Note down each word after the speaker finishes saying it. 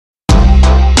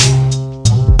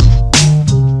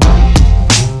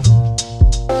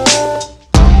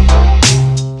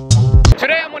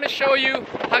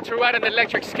ride an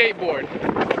electric skateboard.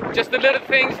 Just the little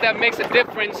things that makes a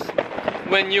difference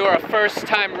when you're a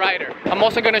first-time rider. I'm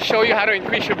also gonna show you how to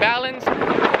increase your balance.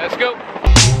 Let's go.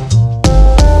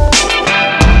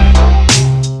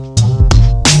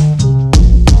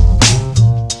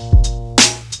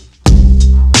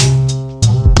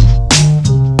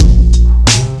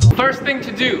 First thing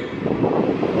to do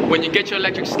when you get your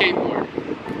electric skateboard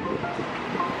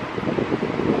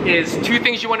is two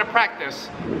things you want to practice.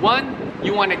 One,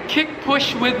 you want to kick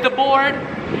push with the board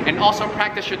and also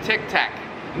practice your tic-tac.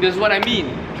 And this is what I mean.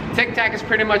 Tic-tac is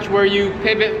pretty much where you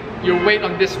pivot your weight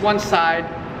on this one side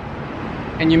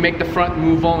and you make the front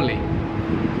move only.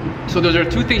 So those are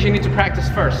two things you need to practice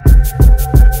first.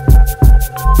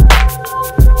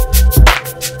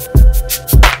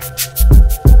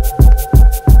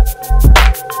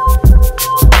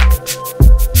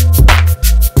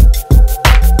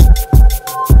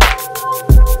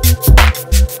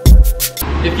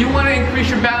 If you want to increase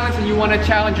your balance and you want to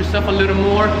challenge yourself a little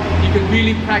more, you can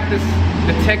really practice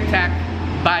the tic-tac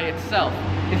by itself.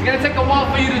 It's going to take a while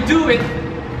for you to do it,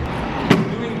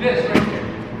 doing this right here.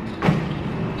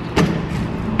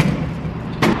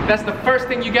 That's the first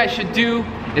thing you guys should do,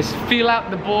 is feel out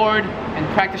the board and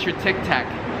practice your tic-tac.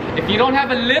 If you don't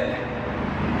have a lip,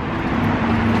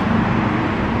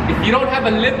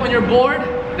 on your board,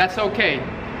 that's okay.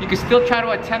 You can still try to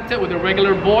attempt it with a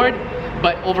regular board,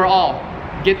 but overall,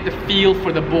 get the feel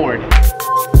for the board.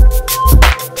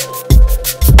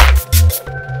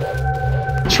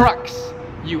 Trucks.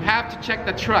 You have to check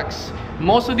the trucks.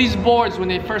 Most of these boards, when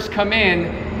they first come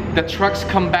in, the trucks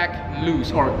come back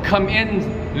loose or come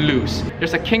in loose.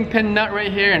 There's a kingpin nut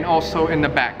right here and also in the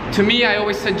back. To me, I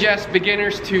always suggest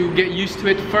beginners to get used to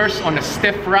it first on a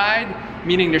stiff ride,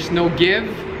 meaning there's no give.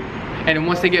 And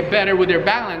once they get better with their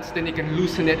balance, then they can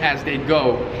loosen it as they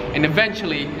go. And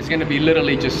eventually, it's gonna be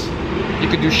literally just, you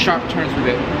could do sharp turns with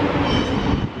it.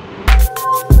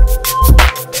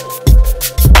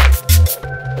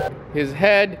 His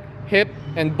head, hip,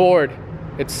 and board,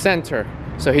 it's center.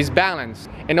 So he's balanced.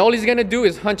 And all he's gonna do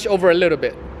is hunch over a little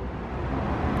bit.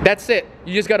 That's it.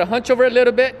 You just gotta hunch over a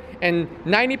little bit, and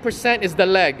 90% is the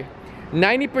leg.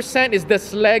 90% is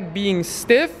this leg being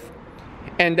stiff,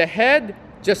 and the head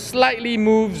just slightly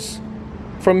moves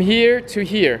from here to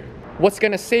here. What's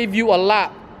gonna save you a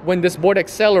lot when this board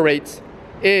accelerates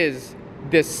is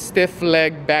this stiff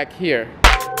leg back here.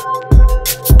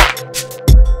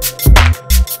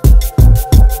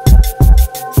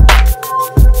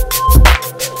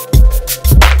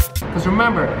 Because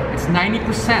remember, it's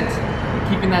 90%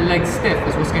 keeping that leg stiff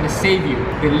is what's gonna save you.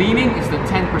 The leaning is the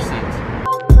 10%.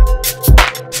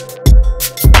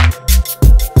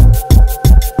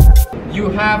 You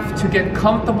have to get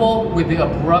comfortable with the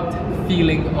abrupt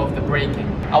feeling of the braking.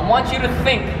 I want you to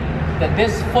think that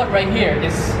this foot right here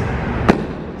is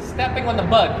stepping on the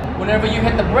bud. Whenever you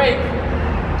hit the brake,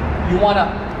 you want to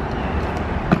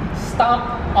stomp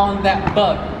on that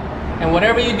bud. And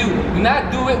whatever you do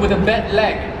not do it with a bent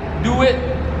leg. Do it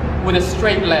with a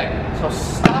straight leg. So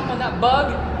stomp on that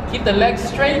bug, keep the leg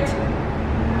straight,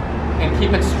 and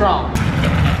keep it strong.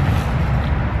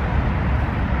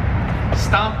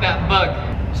 Stomp that bug.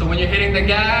 So when you're hitting the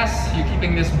gas, you're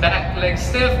keeping this back leg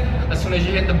stiff. As soon as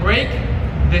you hit the brake,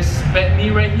 this bent knee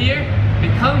right here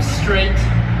becomes straight,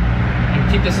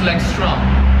 and keep this leg strong.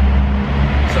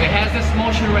 So it has this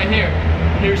motion right here.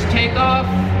 Here's takeoff,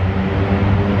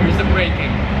 here's the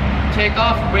braking.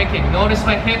 Takeoff, braking. Notice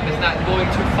my hip is not going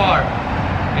too far.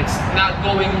 It's not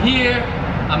going here,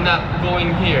 I'm not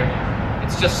going here.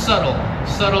 It's just subtle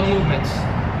movements.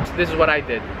 This is what I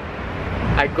did.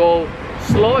 I go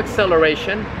slow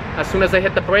acceleration. As soon as I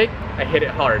hit the brake, I hit it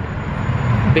hard.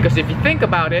 Because if you think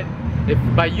about it, if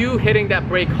by you hitting that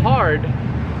brake hard,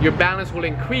 your balance will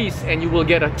increase and you will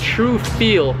get a true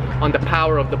feel on the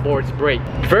power of the board's brake.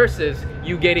 Versus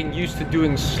you getting used to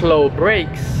doing slow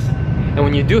brakes, and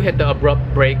when you do hit the abrupt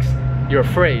brakes, you're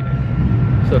afraid.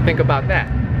 So think about that.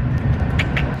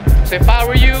 So if I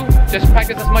were you, just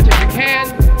practice as much as you can.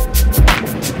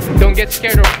 Don't get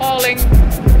scared of falling.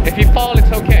 If you fall, it's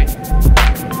okay.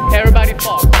 Everybody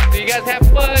falls. So you guys have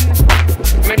fun.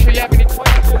 Make sure you have any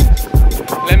questions.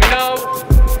 Let me know.